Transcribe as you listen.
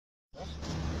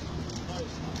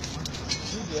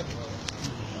Yeah.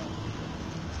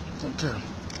 Okay. I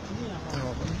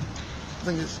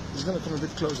think it's going to come a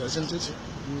bit closer, isn't it?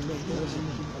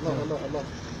 Allah.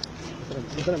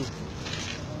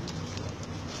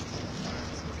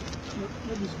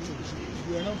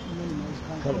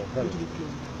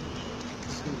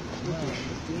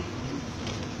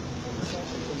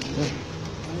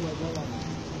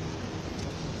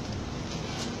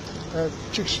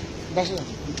 Chicks,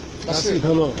 Basir,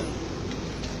 hello.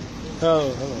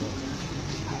 Hello.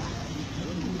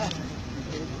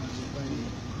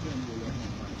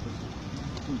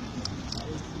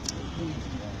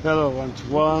 Hello, 1,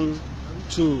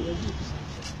 2.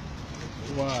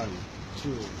 1,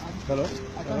 2. Hello.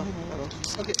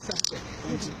 Okay, sound check.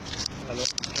 Hello.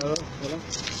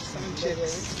 Sound check.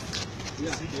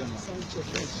 Yeah. Sound check.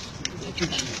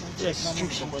 yes.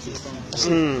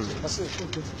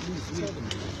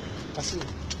 Basir.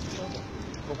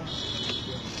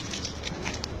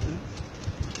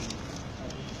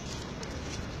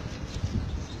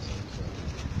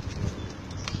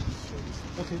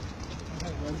 Okay.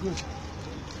 Very good.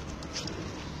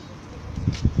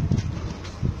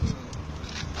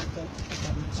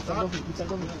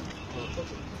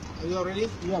 Are you all ready?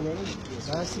 Yeah, we're ready.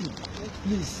 Nancy,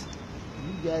 please,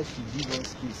 you guys should give us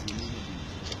space a little bit.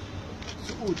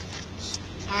 So good.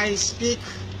 I speak.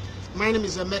 My name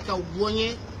is Emeka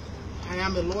Ubonye. I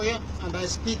am a lawyer, and I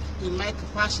speak in my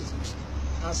capacity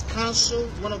as counsel,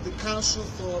 one of the counsel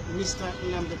for Mr.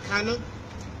 NNAMDI KANU,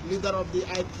 leader of the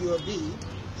IPOB.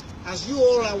 As you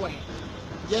all are aware,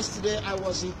 yesterday I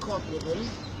was in court with him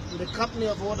in the company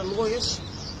of all the lawyers.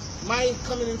 My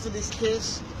coming into this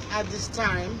case at this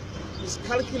time is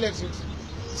calculated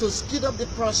to speed up the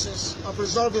process of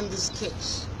resolving this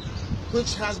case,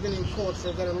 which has been in court for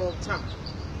a very long time.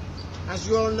 As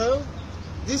you all know,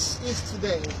 this is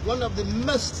today one of the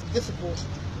most difficult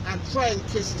and trying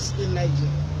cases in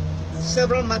Nigeria.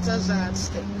 Several matters are at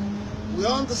stake. We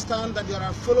understand that there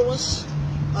are followers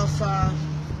of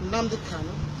NNAMDI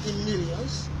KANU in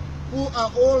millions who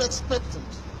are all expectant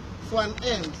for an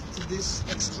end to this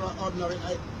extraordinary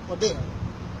ordeal.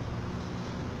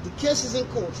 The case is in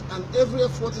court, and every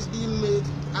effort is being made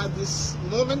at this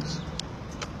moment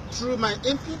through my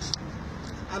input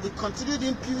and the continued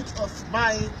input of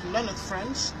my learned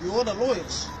friends, the other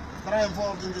lawyers that are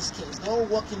involved in this case. They're all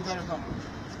working very hard.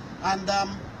 And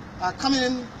coming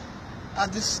in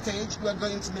at this stage, we are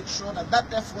going to make sure that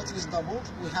that effort is doubled.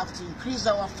 We have to increase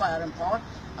our firing power.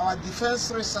 Our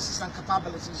defense resources and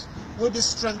capabilities will be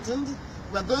strengthened.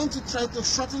 We are going to try to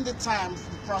shorten the time for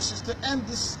the process to end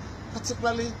this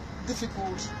particularly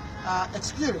difficult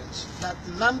experience that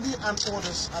NNAMDI and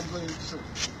others are going through.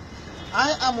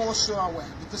 I am also aware,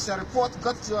 because a report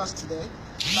got to us today,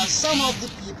 that some of the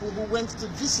people who went to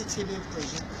visit him in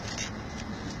prison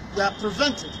were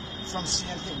prevented from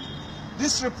seeing him.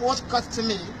 This report got to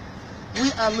me.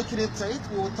 We are looking into it.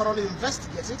 We will thoroughly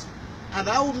investigate it, and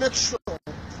I will make sure that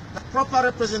proper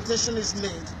representation is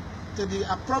made to the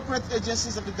appropriate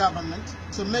agencies of the government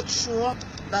to make sure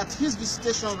that his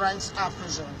visitation rights are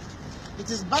preserved.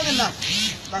 It is bad enough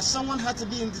that someone had to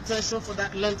be in detention for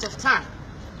that length of time.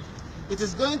 It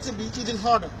is going to be even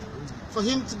harder for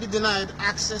him to be denied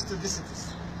access to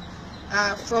visitors.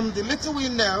 From the little we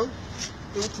know,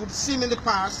 it would seem in the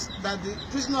past that the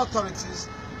prison authorities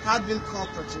had been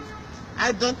cooperative.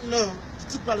 I don't know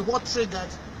particularly what triggered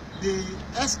the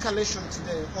escalation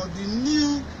today or the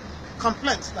new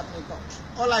complaints that we got.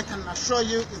 All I can assure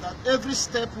you is that every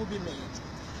step will be made.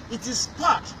 It is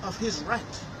part of his right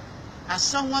as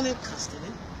someone in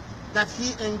custody that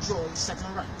he enjoys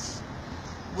certain rights.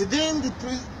 Within the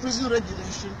prison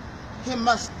regulation, he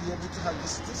must be able to have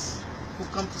visitors who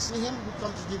come to see him, who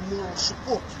come to give moral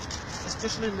support,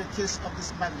 especially in the case of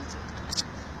this magnitude.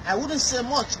 I wouldn't say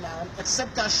much now,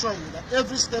 except to assure you that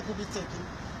every step will be taken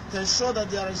to ensure that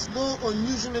there is no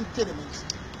unusual impediment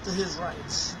to his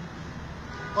rights.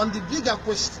 On the bigger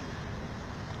question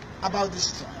about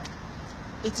this trial,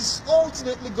 it is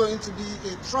ultimately going to be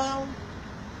a trial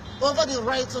over the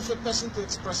right of a person to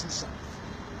express himself.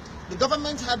 The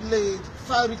government had laid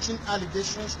far-reaching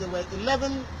allegations. There were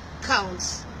 11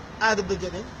 counts at the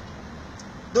beginning.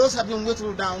 Those have been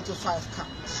whittled down to 5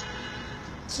 counts.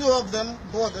 2 of them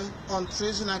border on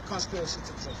treason and conspiracy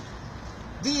to treason.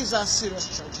 These are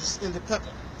serious charges in the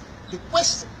paper. The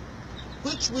question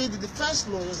which we, the defense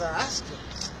lawyers, are asking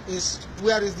is,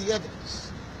 where is the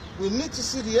evidence? We need to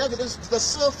see the evidence, because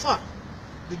so far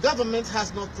the government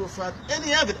has not proffered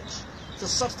any evidence to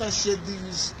substantiate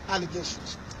these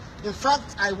allegations. In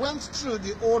fact, I went through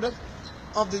the order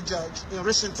of the judge in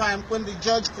recent time, when the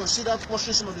judge considered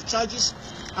quashing some of the charges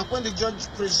and when the judge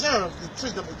preserved the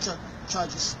treatment of the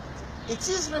charges. It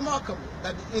is remarkable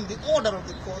that in the order of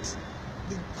the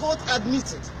court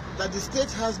admitted that the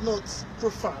state has not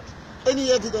proffered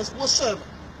any evidence whatsoever.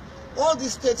 All the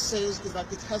state says is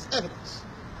that it has evidence.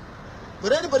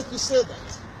 But anybody could say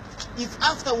that if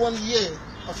after 1 year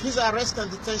of his arrest and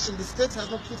detention, the state has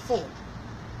not put forward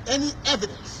any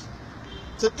evidence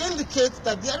to indicate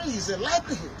that there is a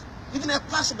likelihood, even a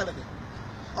possibility,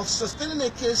 of sustaining a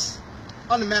case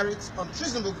on merit, on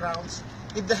treasonable grounds.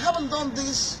 If they haven't done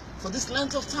this for this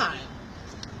length of time,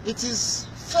 it is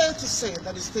fair to say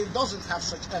that the state doesn't have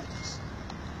such evidence.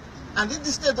 And if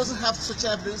the state doesn't have such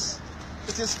evidence,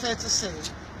 it is fair to say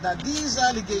that these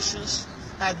allegations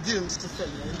are doomed to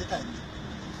failure in the end.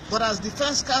 But as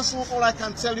defense counsel, all I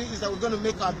can tell you is that we're going to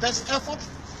make our best effort,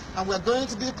 and we're going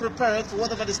to be prepared for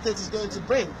whatever the state is going to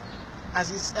bring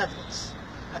as its evidence.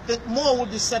 I think more will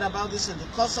be said about this in the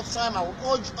course of time. I will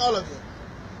urge all of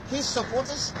you, his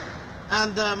supporters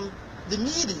and the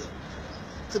media,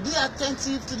 to be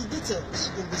attentive to the details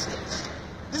in this case.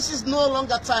 This is no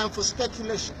longer time for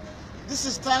speculation. This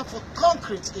is time for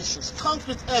concrete issues,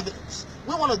 concrete evidence.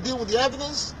 We want to deal with the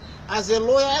evidence. As a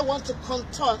lawyer, I want to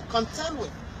contend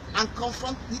with and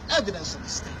confront the evidence of the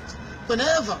state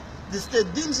whenever the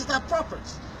state deems it appropriate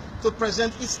to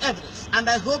present its evidence. And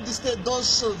I hope the state does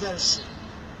so very soon.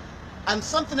 And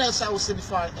something else I will say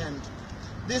before I end.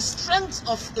 The strength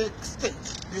of a state,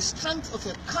 the strength of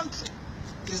a country,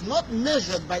 is not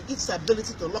measured by its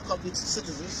ability to lock up its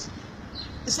citizens.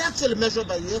 It's actually measured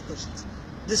by the opposite.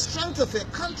 The strength of a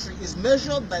country is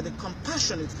measured by the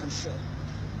compassion it can show.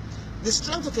 The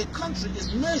strength of a country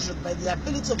is measured by the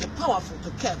ability of the powerful to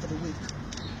care for the weak.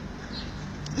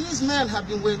 These men have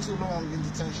been way too long in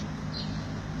detention.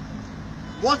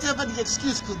 Whatever the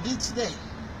excuse could be today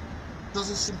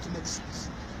doesn't seem to make sense.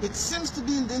 It seems to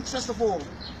be in the interest of all,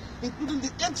 including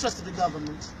the interest of the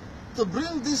government, to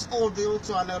bring this ordeal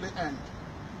to an early end.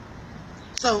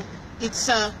 So it's,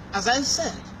 as I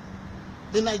said,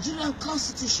 the Nigerian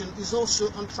Constitution is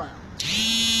also on trial.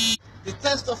 The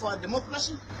test of our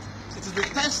democracy, it is the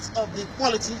test of the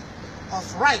equality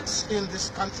of rights in this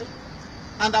country.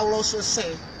 And I will also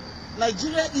say,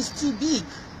 Nigeria is too big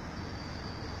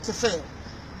to fail.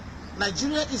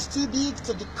 Nigeria is too big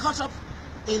to be caught up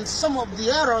in some of the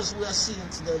errors we are seeing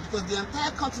today, because the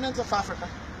entire continent of Africa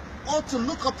ought to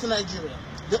look up to Nigeria.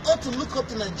 They ought to look up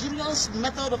to Nigerians'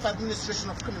 method of administration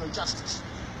of criminal justice.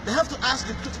 They have to ask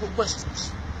the critical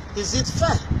questions. Is it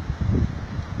fair?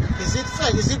 Is it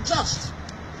fair? Is it just?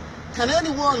 Can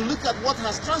anyone look at what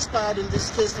has transpired in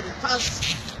this case for the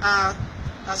past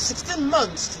 16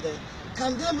 months today?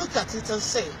 Can they look at it and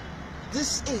say,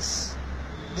 this is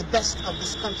the best of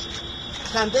this country?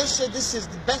 Can they say this is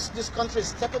the best this country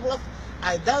is capable of?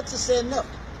 I doubt to say no.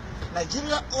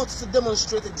 Nigeria ought to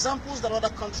demonstrate examples that other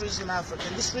countries in Africa,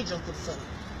 in this region, could follow.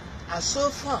 And so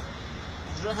far,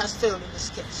 Nigeria has failed in this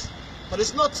case. But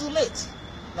it's not too late.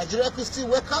 Nigeria could still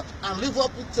wake up and live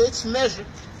up to its measure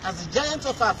as the giant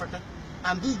of Africa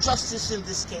and do justice in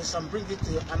this case and bring it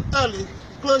to an early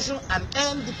closure and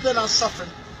end the pain and suffering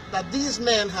that these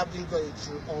men have been going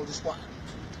through all this while.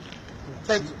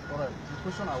 Thank you. All right. The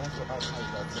question I want to ask is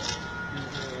that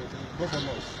the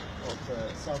governors of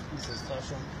Southeast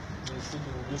Extraction, they say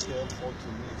they will make an effort to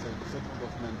meet the federal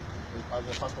government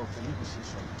as a part of the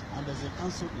negotiation. And there's a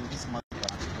council in this matter.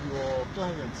 Your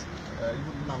clients,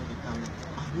 even NNAMDI,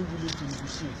 are they willing to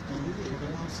negotiate to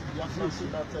renounce the Biafra so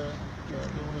that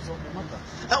they will resolve the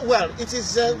matter? Well, it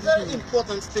is a very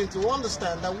important thing to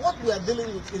understand that what we are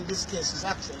dealing with in this case is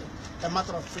actually a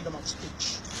matter of freedom of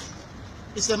speech.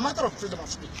 It's a matter of freedom of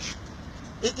speech.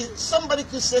 Somebody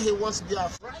could say he wants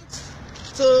Biafra right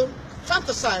to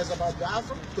fantasize about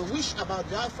Biafra, to wish about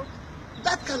Biafra.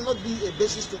 That cannot be a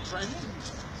basis to try him.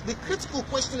 The critical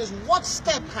question is, what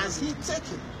step has he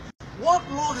taken? What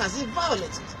law has he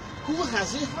violated? Who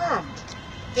has he harmed?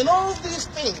 In all these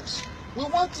things, we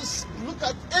want to look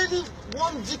at any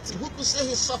one victim who could say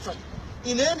he suffered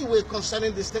in any way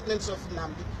concerning the statements of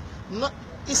NNAMDI.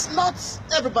 It's not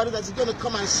everybody that's going to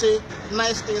come and say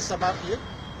nice things about you.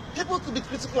 People could be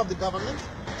critical of the government.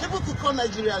 People could call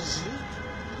Nigeria a zoo.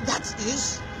 That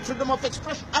is freedom of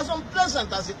expression. As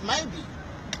unpleasant as it might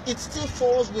be, it still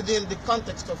falls within the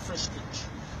context of free speech.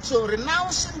 So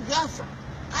renouncing Biafra,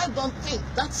 I don't think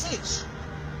that is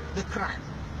the crime.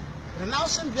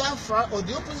 Renouncing Biafra, or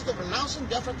the opposite of renouncing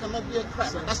Biafra, cannot be a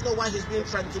crime. And that's not why he's being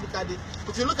tried to look at it.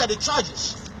 If you look at the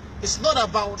charges, it's not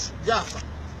about Biafra.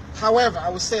 However, I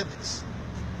will say this.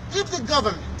 If the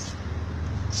government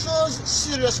shows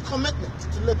serious commitment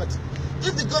to liberty,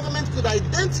 if the government could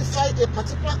identify a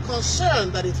particular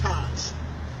concern that it has,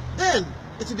 then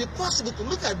it would be possible to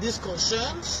look at these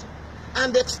concerns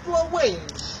and explore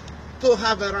ways to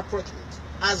have a rapprochement.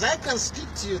 As I can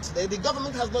speak to you today, the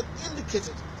government has not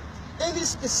indicated any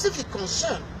specific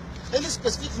concern, any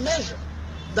specific measure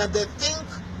that they think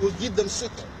will give them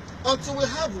succor. Until we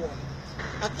have one,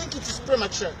 I think it is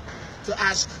premature to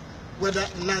ask whether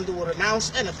NNAMDI will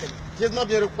renounce anything. He has not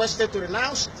been requested to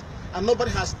renounce it, and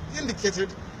nobody has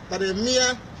indicated that a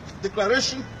mere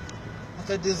declaration of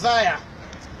a desire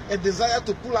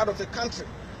to pull out of the country.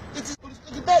 It is a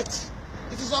political debate.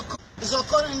 It is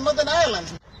occurring in Northern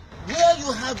Ireland, where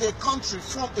you have a country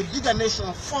from a bigger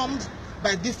nation formed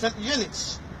by different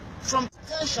units. From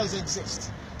tensions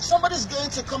exist. Somebody's going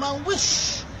to come and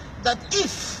wish that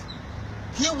if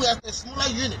he were a smaller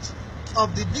unit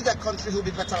of the bigger country, he would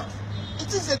be better off.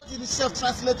 It is in itself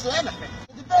translate to anything.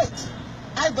 A debate.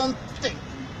 I don't think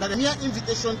that a mere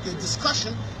invitation to a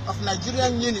discussion of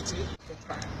Nigerian unity is a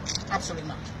crime. Absolutely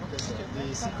not. Okay, sir.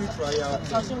 The secret trial.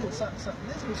 Sir,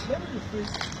 let me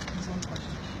rephrase this one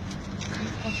question.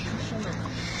 The constitution of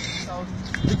South.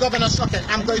 The governor's, okay,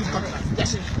 I'm going to come to that.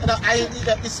 Yes.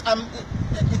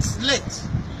 It's late.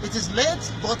 It is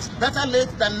late, but better late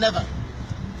than never.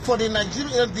 For the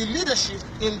leadership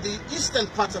in the eastern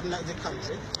part of the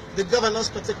country, the governors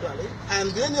particularly,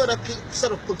 and any other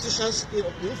sort of politicians,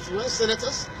 influence,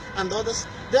 senators and others,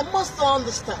 they must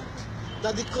understand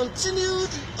that the continued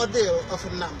ordeal of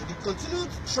NNAMDI, the continued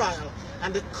trial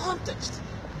and the context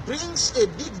brings a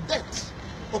big debt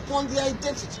upon the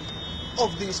identity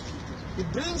of these people.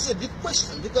 It brings a big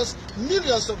question because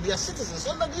millions of their citizens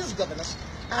under these governors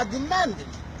are demanding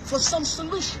for some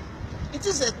solution. It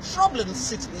is a troubling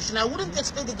situation. I wouldn't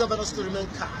expect the governors to remain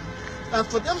calm. And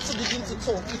for them to begin to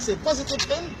talk, it's a positive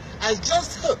thing. I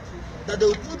just hope that they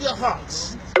will put their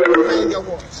hearts behind their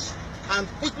words and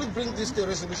quickly bring this to a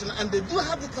resolution. And they do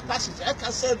have the capacity. I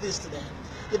can say this today.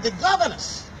 If the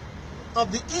governors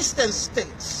of the eastern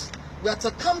states were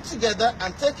to come together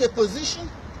and take a position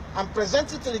and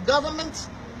present it to the government,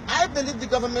 I believe the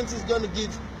government is going to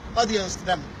give audience to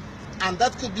them. And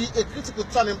that could be a critical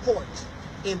turning point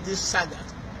in this saga.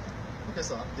 Okay,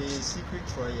 sir. The secret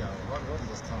trial. What is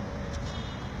the stand?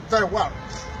 Very well.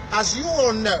 As you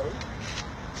all know,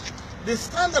 the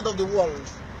standard of the world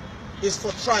is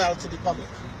for trial to the public.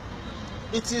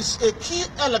 It is a key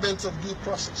element of due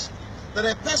process that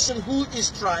a person who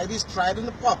is tried in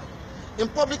the public. In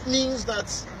public means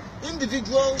that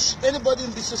individuals, anybody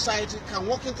in the society can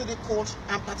walk into the court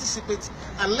and participate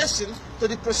and listen to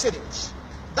the proceedings.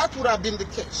 That would have been the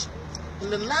case. In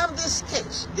the NNAMDI's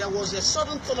case, there was a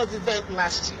sudden turn of event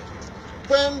last year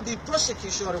when the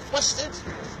prosecution requested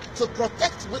to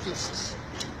protect witnesses.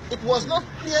 It was not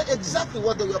clear exactly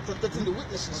what they were protecting the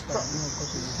witnesses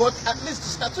from, but at least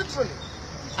statutorily,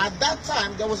 at that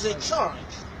time there was a charge,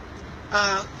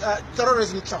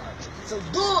 terrorism charge. So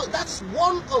though that's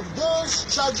one of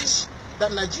those charges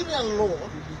that Nigerian law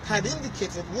had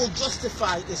indicated will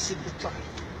justify a secret trial.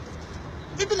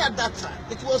 Even at that time,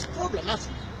 it was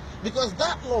problematic because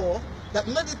that law that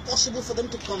made it possible for them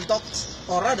to conduct,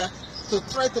 or rather, to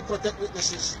try to protect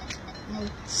witnesses,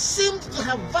 seemed to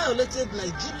have violated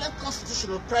Nigerian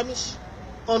constitutional premise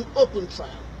on open trial.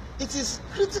 It is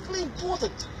critically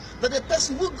important that a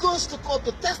person who goes to court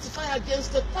to testify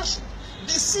against a person,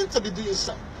 they seem to be doing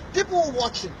so. People who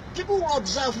watch him, people who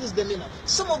observe his demeanor,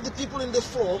 some of the people in the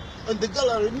floor and the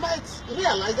gallery might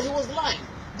realize that he was lying.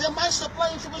 They might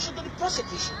supply information to the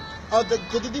prosecution or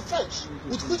to the defense,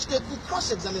 with which they could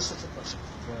cross-examine such a person.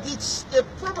 It's a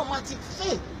problematic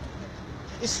thing.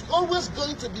 It's always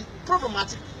going to be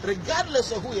problematic,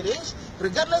 regardless of who it is,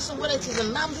 regardless of whether it is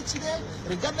NNAMDI today,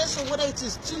 regardless of whether it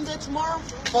is Tunde tomorrow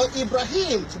or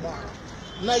Ibrahim tomorrow.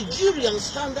 Nigerian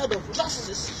standard of justice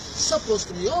is supposed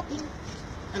to be open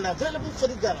and available for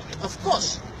the government. Of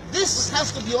course, this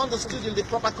has to be understood in the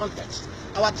proper context.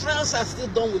 Our trials are still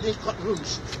done within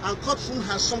courtrooms, and courtroom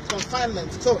has some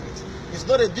confinement to it. It's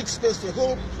not a big space to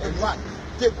hold and one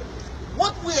people.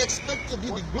 What we expect to be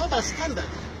the global standard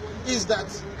is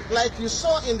that, like you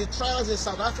saw in the trials in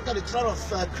South Africa, the trial of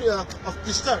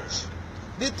Pistorius,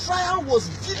 the trial was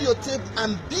videotaped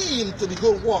and beamed to the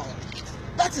whole world.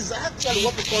 That is actually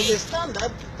what we call a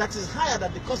standard that is higher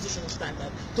than the constitutional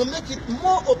standard, to make it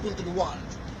more open to the world.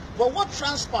 But what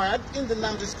transpired in the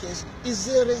NNAMDI's case is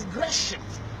a regression,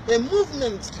 a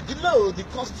movement below the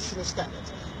constitutional standard.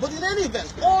 But in any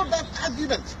event, all that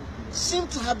argument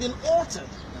seemed to have been altered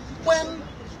when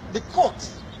the court,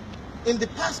 in the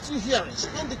past two hearings,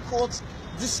 when the court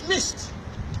dismissed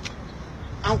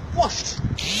and quashed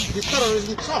the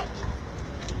terrorism charge.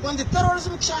 When the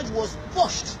terrorism charge was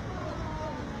quashed,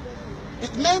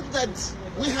 It meant that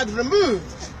we had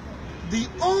removed the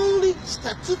only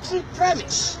statutory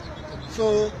premise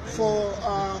for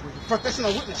protection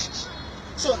of witnesses.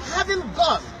 So having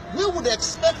gone, we would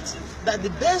expect that the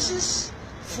basis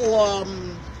for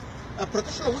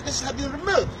protection of witnesses had been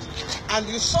removed. And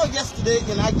you saw yesterday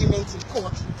in argument in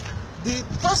court, the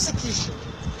prosecution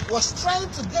was trying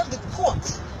to get the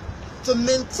court to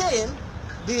maintain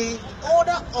the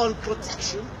order on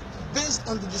protection based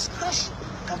on the discretion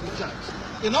of the judge.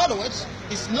 In other words,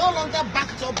 it's no longer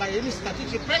backed up by any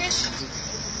statutory premise,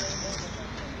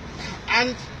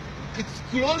 and it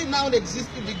could only now exist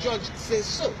if the judge says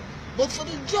so. But for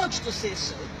the judge to say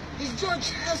so, the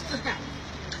judge has to have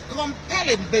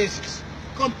compelling basis,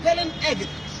 compelling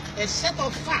evidence, a set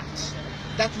of facts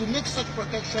that will make such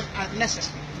protection as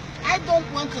necessary. I don't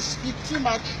want to speak too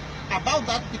much about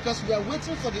that because we are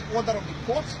waiting for the order of the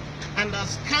court, and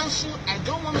as counsel, I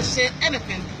don't want to say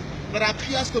anything that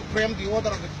appears to preempt the order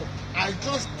of the court. I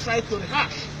just tried to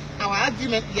rehash our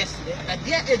argument yesterday that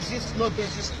there exists no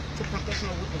basis for protection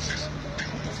of witnesses.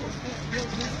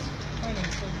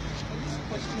 Finally, so this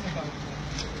question about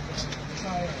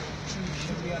trial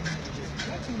should be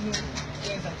let you know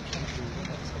where that comes.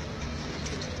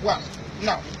 Well,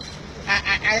 no.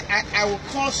 I will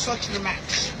call such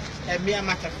remarks a mere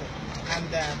metaphor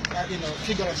and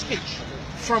figure of speech.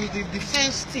 From the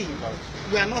defense team,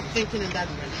 we are not thinking in that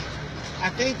direction. I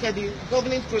think the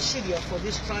governing procedure for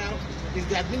this trial is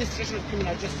the Administration of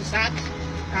Criminal Justice Act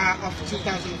of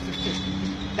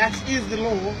 2015. That is the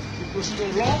law, the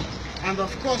procedural law, and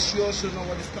of course you also know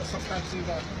what the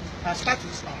substantive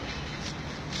statutes are.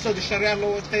 So the Sharia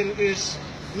law thing is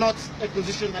not a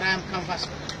position that I am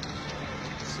canvassing.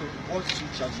 So what two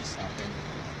charges are pending?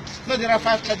 No, there are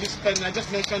 5 charges pending. I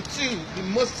just mentioned 2. The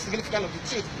most significant of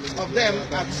the 2 of them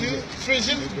are 2,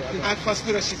 treason and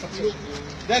conspiracy for treason.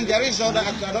 Then there is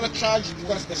another charge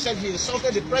because they said he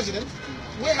insulted the president.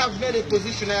 We have made a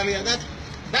position earlier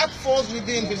that falls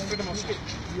within his freedom of speech.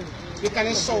 You can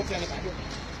insult anybody.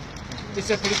 It's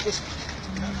a political speech.